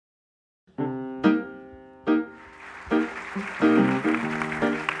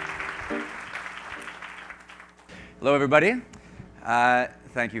Hello, everybody.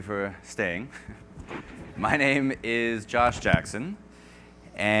 Thank you for staying. My name is Josh Jackson,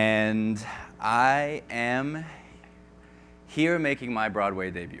 and I am here making my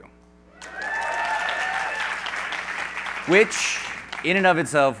Broadway debut, which in and of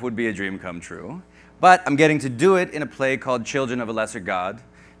itself would be a dream come true. But I'm getting to do it in a play called Children of a Lesser God,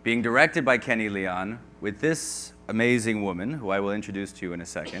 being directed by Kenny Leon, with this amazing woman, who I will introduce to you in a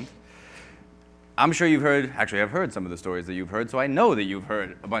second. I'm sure you've heard, actually I've heard some of the stories that you've heard, so I know that you've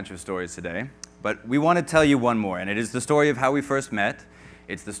heard a bunch of stories today. But we want to tell you one more, and it is the story of how we first met.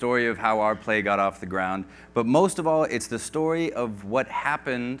 It's the story of how our play got off the ground. But most of all, it's the story of what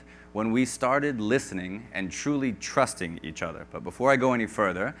happened when we started listening and truly trusting each other. But before I go any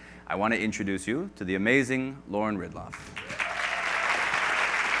further, I want to introduce you to the amazing Lauren Ridloff.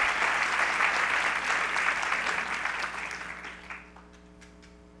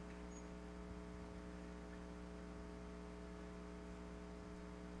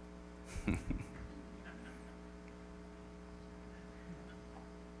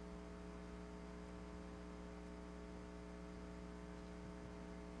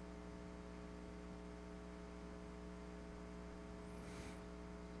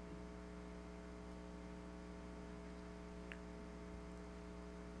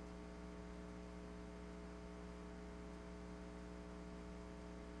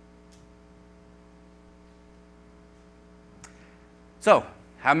 So,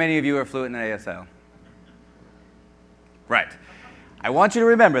 how many of you are fluent in ASL? Right. I want you to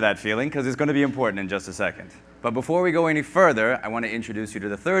remember that feeling because it's going to be important in just a second. But before we go any further, I want to introduce you to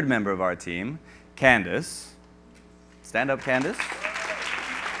the third member of our team, Candace. Stand up, Candace.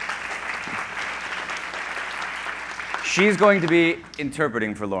 She's going to be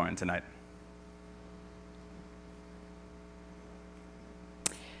interpreting for Lauren tonight.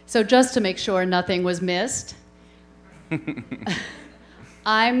 So just to make sure nothing was missed,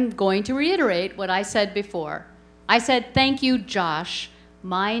 I'm going to reiterate what I said before. I said, thank you, Josh.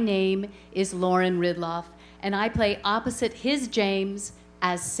 My name is Lauren Ridloff, and I play opposite his James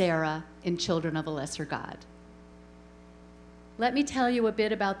as Sarah in Children of a Lesser God. Let me tell you a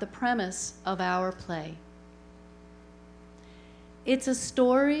bit about the premise of our play. It's a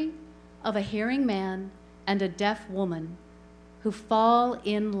story of a hearing man and a deaf woman who fall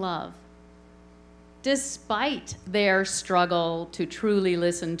in love, despite their struggle to truly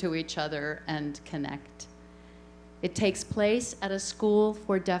listen to each other and connect. It takes place at a school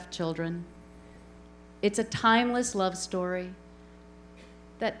for deaf children. It's a timeless love story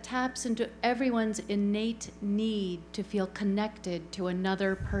that taps into everyone's innate need to feel connected to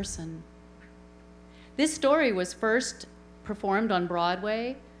another person. This story was first performed on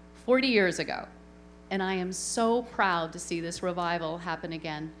Broadway 40 years ago, and I am so proud to see this revival happen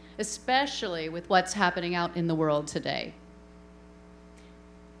again, especially with what's happening out in the world today.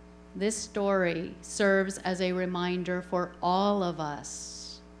 This story serves as a reminder for all of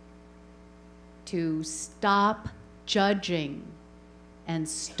us to stop judging and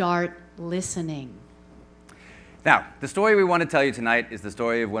start listening. Now, the story we want to tell you tonight is the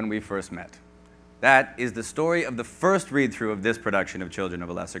story of when we first met. That is the story of the first read-through of this production of Children of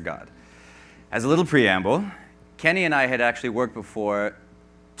a Lesser God. As a little preamble, Kenny and I had actually worked before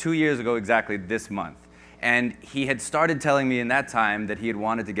 2 years ago exactly this month. And he had started telling me in that time that he had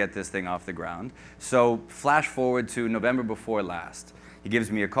wanted to get this thing off the ground. So flash forward to November before last. He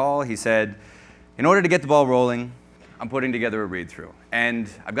gives me a call. He said, in order to get the ball rolling, I'm putting together a read-through. And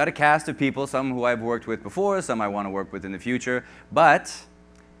I've got a cast of people, some who I've worked with before, some I want to work with in the future, but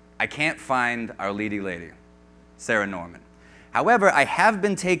I can't find our leading lady, Sarah Norman. However, I have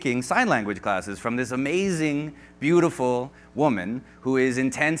been taking sign language classes from this amazing, beautiful woman who is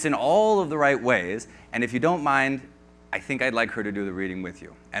intense in all of the right ways. And if you don't mind, I think I'd like her to do the reading with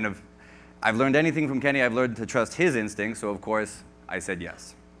you. And if I've learned anything from Kenny, I've learned to trust his instincts. So of course, I said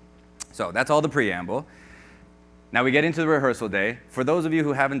yes. So that's all the preamble. Now we get into the rehearsal day. For those of you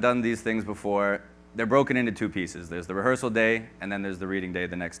who haven't done these things before, they're broken into two pieces. There's the rehearsal day, and then there's the reading day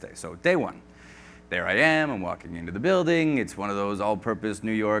the next day. So day one. There I am, I'm walking into the building. It's one of those all-purpose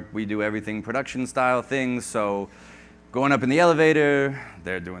New York, we do everything production style things. So going up in the elevator,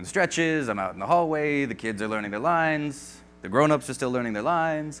 they're doing stretches, I'm out in the hallway, the kids are learning their lines, the grown-ups are still learning their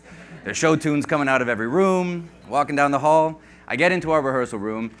lines, there's show tunes coming out of every room, walking down the hall. I get into our rehearsal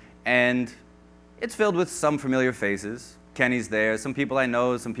room, and it's filled with some familiar faces. Kenny's there, some people I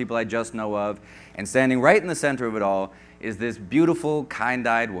know, some people I just know of, and standing right in the center of it all is this beautiful,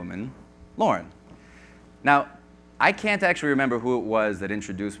 kind-eyed woman, Lauren. Now, I can't actually remember who it was that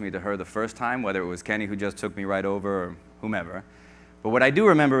introduced me to her the first time, whether it was Kenny who just took me right over or whomever. But what I do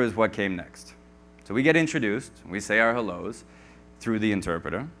remember is what came next. So So we get introduced, we say our hellos through the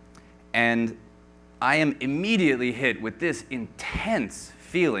interpreter, and I am immediately hit with this intense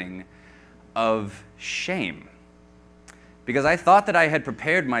feeling of shame, because I thought that I had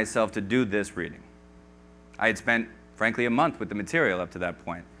prepared myself to do this reading. I had spent, frankly, a month with the material up to that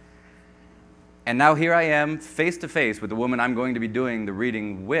point. And now here I am, face to face with the woman I'm going to be doing the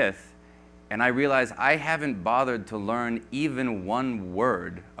reading with, and I realize I haven't bothered to learn even one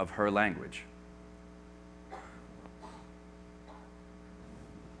word of her language.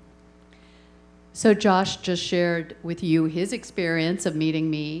 So Josh just shared with you his experience of meeting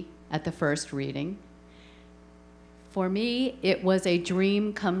me at the first reading. For me, it was a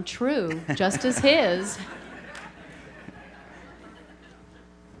dream come true, just as his.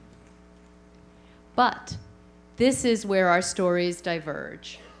 But this is where our stories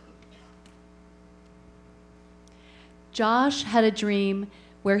diverge. Josh had a dream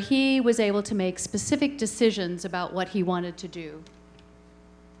where he was able to make specific decisions about what he wanted to do.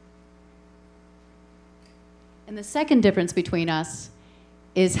 And the second difference between us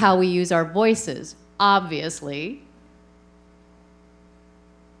is how we use our voices, obviously.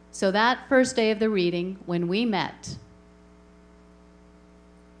 So that first day of the reading, when we met,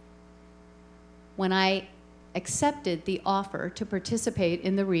 when I accepted the offer to participate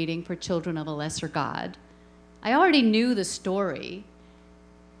in the reading for Children of a Lesser God, I already knew the story,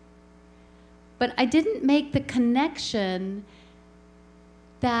 but I didn't make the connection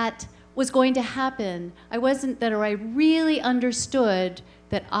that was going to happen. I really understood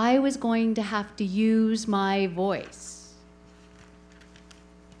that I was going to have to use my voice.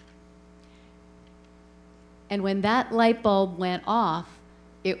 And when that light bulb went off,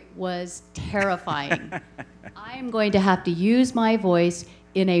 it was terrifying. I'm going to have to use my voice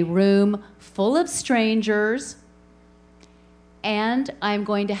in a room full of strangers, and I'm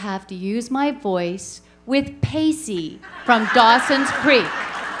going to have to use my voice with Pacey from Dawson's Creek.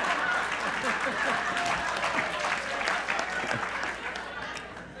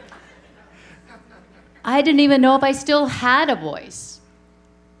 I didn't even know if I still had a voice.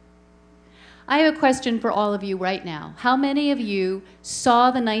 I have a question for all of you right now. How many of you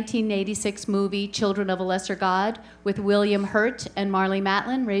saw the 1986 movie Children of a Lesser God with William Hurt and Marlee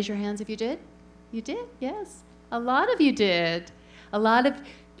Matlin? Raise your hands if you did. You did? Yes. A lot of you did.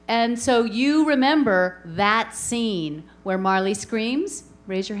 And so you remember that scene where Marlee screams?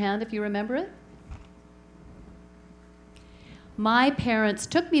 Raise your hand if you remember it. My parents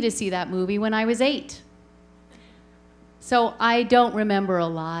took me to see that movie when I was 8. So I don't remember a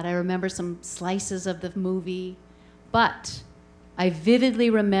lot. I remember some slices of the movie, but I vividly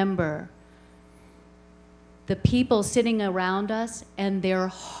remember the people sitting around us and their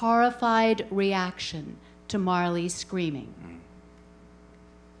horrified reaction to Marlee screaming.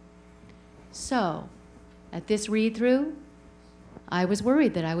 So, at this read-through, I was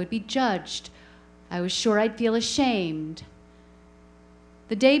worried that I would be judged. I was sure I'd feel ashamed.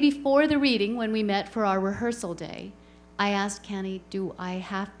 The day before the reading, when we met for our rehearsal day, I asked Kenny, do I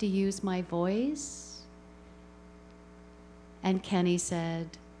have to use my voice? And Kenny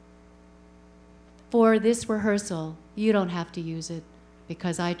said, for this rehearsal, you don't have to use it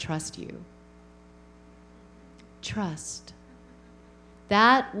because I trust you. Trust.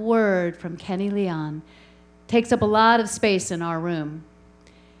 That word from Kenny Leon takes up a lot of space in our room.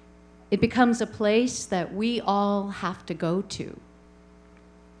 It becomes a place that we all have to go to.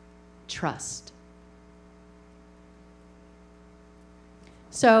 Trust.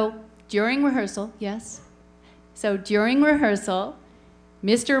 So during rehearsal, yes? So during rehearsal,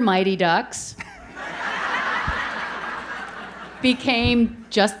 Mr. Mighty Ducks became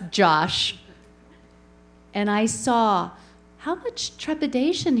just Josh. And I saw how much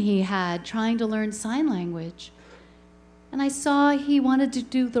trepidation he had trying to learn sign language. And I saw he wanted to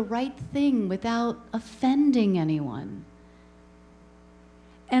do the right thing without offending anyone.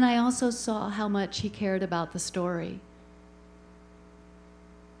 And I also saw how much he cared about the story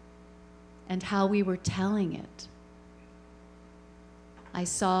and how we were telling it. I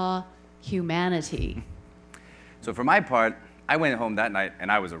saw humanity. So for my part, I went home that night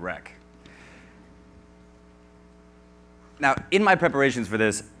and I was a wreck. Now, in my preparations for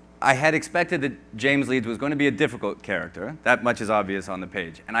this, I had expected that James Leeds was going to be a difficult character. That much is obvious on the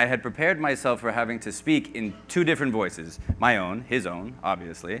page. And I had prepared myself for having to speak in 2 different voices. My own, his own,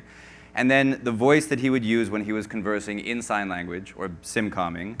 obviously, and then the voice that he would use when he was conversing in sign language, or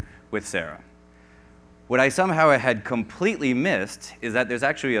simcomming, with Sarah. What I somehow had completely missed is that there's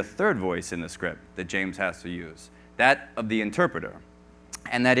actually a 3rd voice in the script that James has to use, that of the interpreter,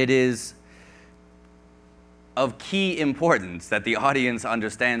 and that it is of key importance that the audience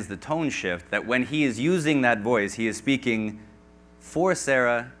understands the tone shift, that when he is using that voice, he is speaking for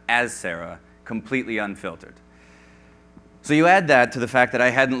Sarah, as Sarah, completely unfiltered. So you add that to the fact that I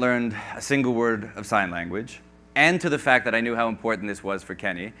hadn't learned a single word of sign language, and to the fact that I knew how important this was for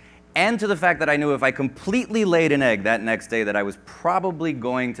Kenny, and to the fact that I knew if I completely laid an egg that next day that I was probably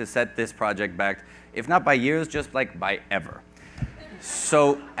going to set this project back, if not by years, just like by ever.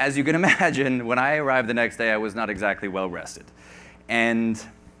 So, as you can imagine, when I arrived the next day, I was not exactly well rested. And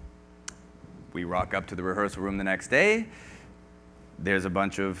we rock up to the rehearsal room the next day. There's a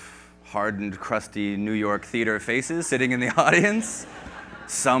bunch of hardened, crusty New York theater faces sitting in the audience.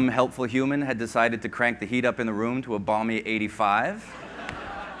 Some helpful human had decided to crank the heat up in the room to a balmy 85.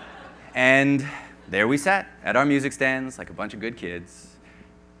 And there we sat at our music stands like a bunch of good kids,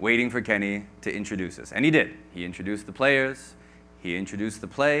 waiting for Kenny to introduce us. And he did. He introduced the players. He introduced the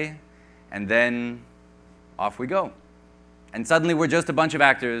play, and then off we go. And suddenly we're just a bunch of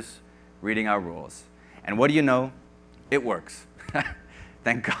actors reading our rules. And what do you know? It works.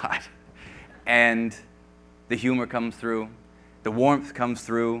 Thank God. And the humor comes through, the warmth comes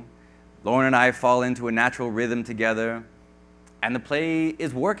through, Lauren and I fall into a natural rhythm together, and the play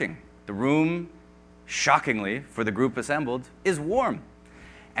is working. The room, shockingly for the group assembled, is warm.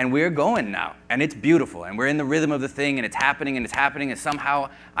 And we're going now, and it's beautiful, and we're in the rhythm of the thing, and it's happening, and somehow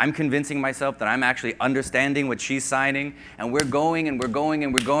I'm convincing myself that I'm actually understanding what she's signing, and we're going, and we're going,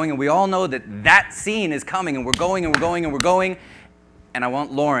 and we're going, and we all know that that scene is coming, and we're going, and we're going, and we're going, and I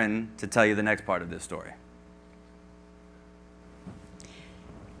want Lauren to tell you the next part of this story.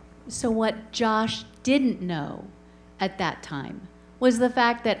 So what Josh didn't know at that time was the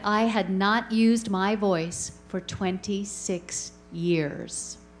fact that I had not used my voice for 26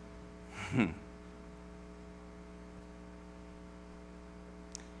 years.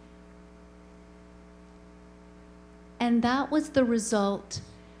 And that was the result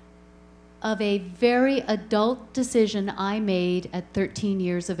of a very adult decision I made at 13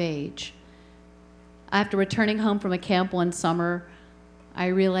 years of age. After returning home from a camp one summer, I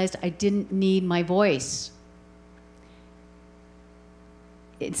realized I didn't need my voice.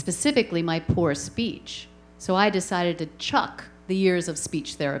 Specifically my poor speech. So I decided to chuck the years of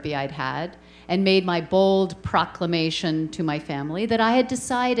speech therapy I'd had and made my bold proclamation to my family that I had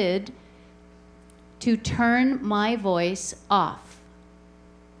decided to turn my voice off.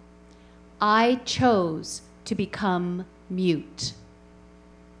 I chose to become mute.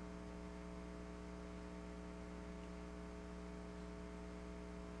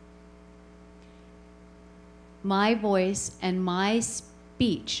 My voice and my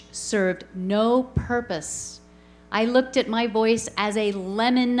speech served no purpose. I looked at my voice as a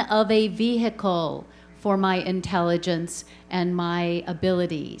lemon of a vehicle for my intelligence and my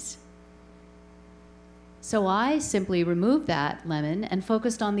abilities. So I simply removed that lemon and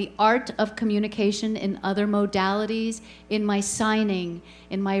focused on the art of communication in other modalities, in my signing,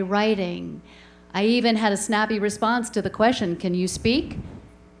 in my writing. I even had a snappy response to the question, "Can you speak?"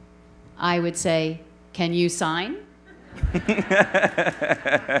 I would say, "Can you sign?"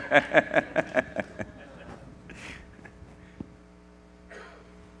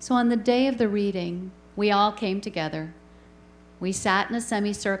 So on the day of the reading, we all came together. We sat in a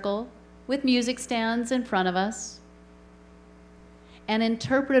semicircle with music stands in front of us. An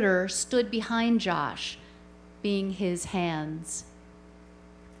interpreter stood behind Josh, being his hands.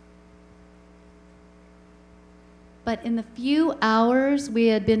 But in the few hours we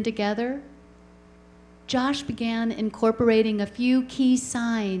had been together, Josh began incorporating a few key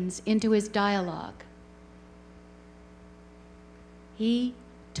signs into his dialogue. He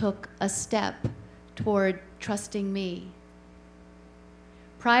took a step toward trusting me.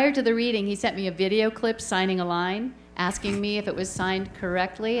 Prior to the reading, he sent me a video clip signing a line, asking me if it was signed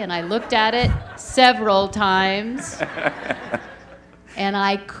correctly, and I looked at it several times, and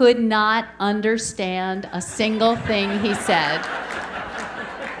I could not understand a single thing he said.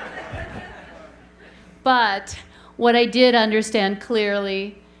 But what I did understand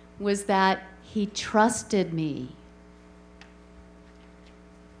clearly was that he trusted me.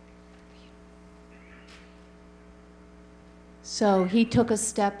 So he took a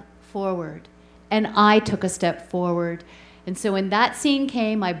step forward, and I took a step forward. And so when that scene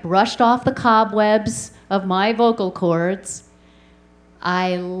came, I brushed off the cobwebs of my vocal cords.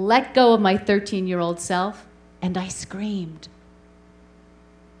 I let go of my 13-year-old self, and I screamed.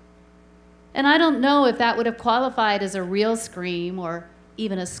 And I don't know if that would have qualified as a real scream or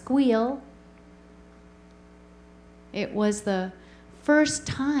even a squeal. It was the first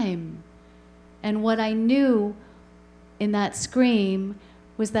time, and what I knew in that scream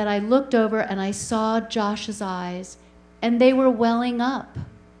was that I looked over and I saw Josh's eyes, and they were welling up.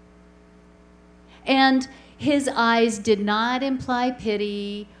 And his eyes did not imply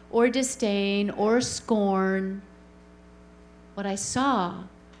pity or disdain or scorn. What I saw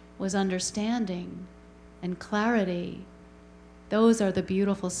was understanding and clarity. Those are the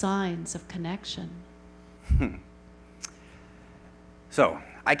beautiful signs of connection. So,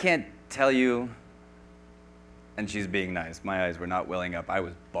 I can't tell you, and she's being nice, my eyes were not welling up, I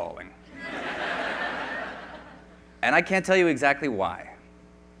was bawling. And I can't tell you exactly why.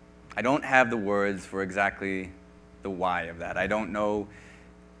 I don't have the words for exactly the why of that. I don't know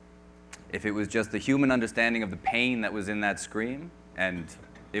if it was just the human understanding of the pain that was in that scream, and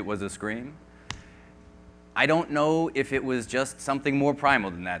it was a scream. I don't know if it was just something more primal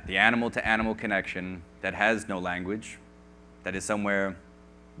than that, the animal-to-animal connection that has no language, that is somewhere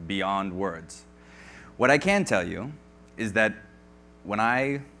beyond words. What I can tell you is that when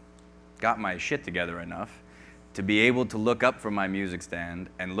I got my shit together enough to be able to look up from my music stand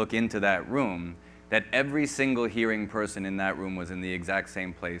and look into that room, that every single hearing person in that room was in the exact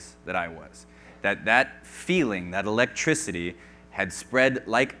same place that I was. That feeling, that electricity had spread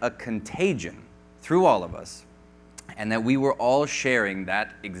like a contagion through all of us, and that we were all sharing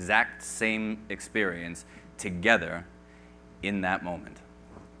that exact same experience together in that moment.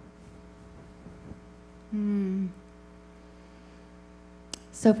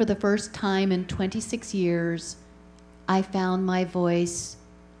 So for the first time in 26 years, I found my voice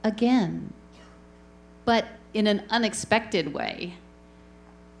again, but in an unexpected way.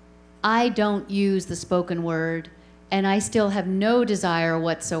 I don't use the spoken word, and I still have no desire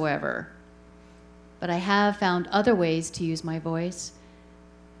whatsoever. But I have found other ways to use my voice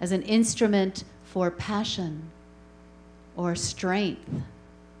as an instrument for passion or strength.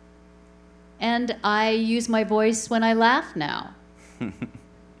 And I use my voice when I laugh now.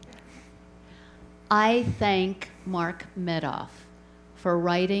 I thank Mark Medoff for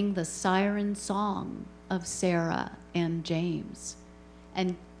writing the siren song of Sarah and James.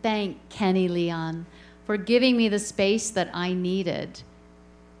 And thank Kenny Leon for giving me the space that I needed.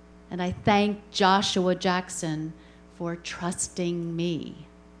 And I thank Joshua Jackson for trusting me.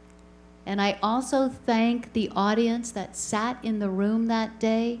 And I also thank the audience that sat in the room that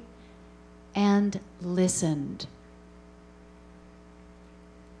day and listened.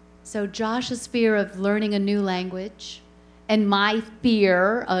 So Josh's fear of learning a new language and my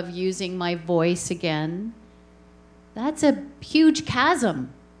fear of using my voice again, that's a huge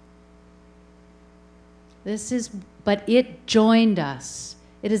chasm. But it joined us.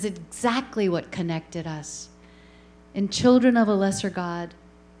 It is exactly what connected us. In Children of a Lesser God,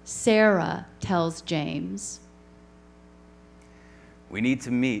 Sarah tells James, we need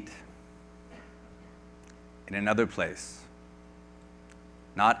to meet in another place,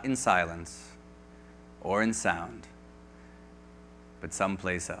 not in silence or in sound, but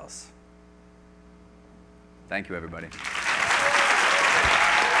someplace else. Thank you, everybody.